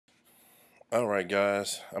Alright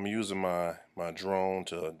guys, I'm using my drone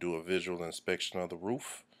to do a visual inspection of the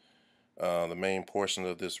roof. The main portion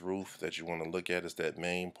of this roof that you want to look at is that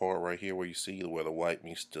main part right here where you see where the white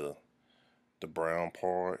meets the brown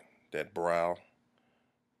part, that brow,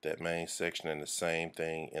 that main section, and the same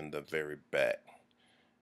thing in the very back.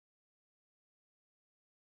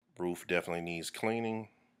 Roof definitely needs cleaning,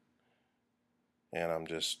 and I'm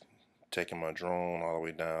just taking my drone all the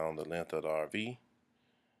way down the length of the RV.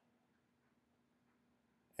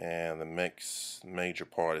 And the next major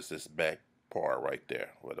part is this back part right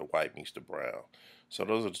there where the white meets the brown. So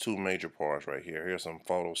those are the two major parts right here. Here's some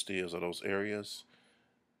photo stills of those areas,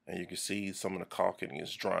 and you can see some of the caulking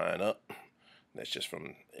is drying up. That's just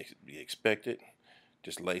from the expected.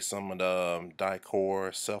 Just lay some of the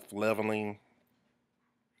Dicor self-leveling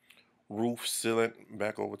roof sealant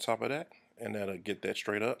back over top of that, and that'll get that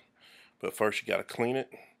straight up. But first you got to clean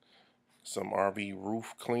it. Some RV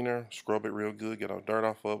roof cleaner, scrub it real good, get all dirt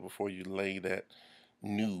off of it before you lay that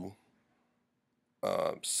new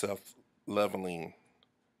self-leveling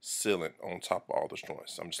sealant on top of all the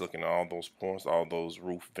joints. I'm just looking at all those points, all those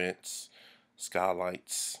roof vents,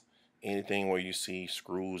 skylights, anything where you see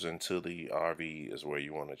screws into the RV is where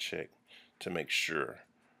you want to check to make sure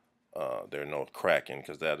there are no cracking,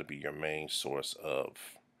 because that'll be your main source of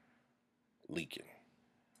leaking.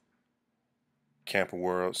 Camper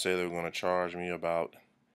World said they were going to charge me about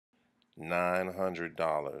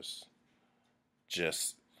 $900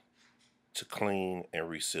 just to clean and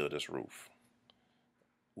reseal this roof,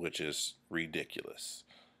 which is ridiculous.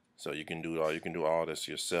 So you can do all this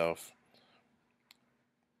yourself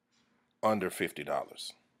under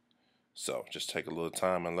 $50. So just take a little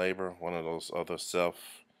time and labor, one of those other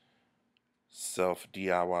self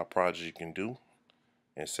DIY projects you can do,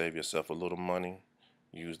 and save yourself a little money.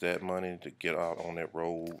 Use that money to get out on that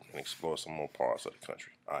road and explore some more parts of the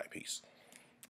country. All right, peace.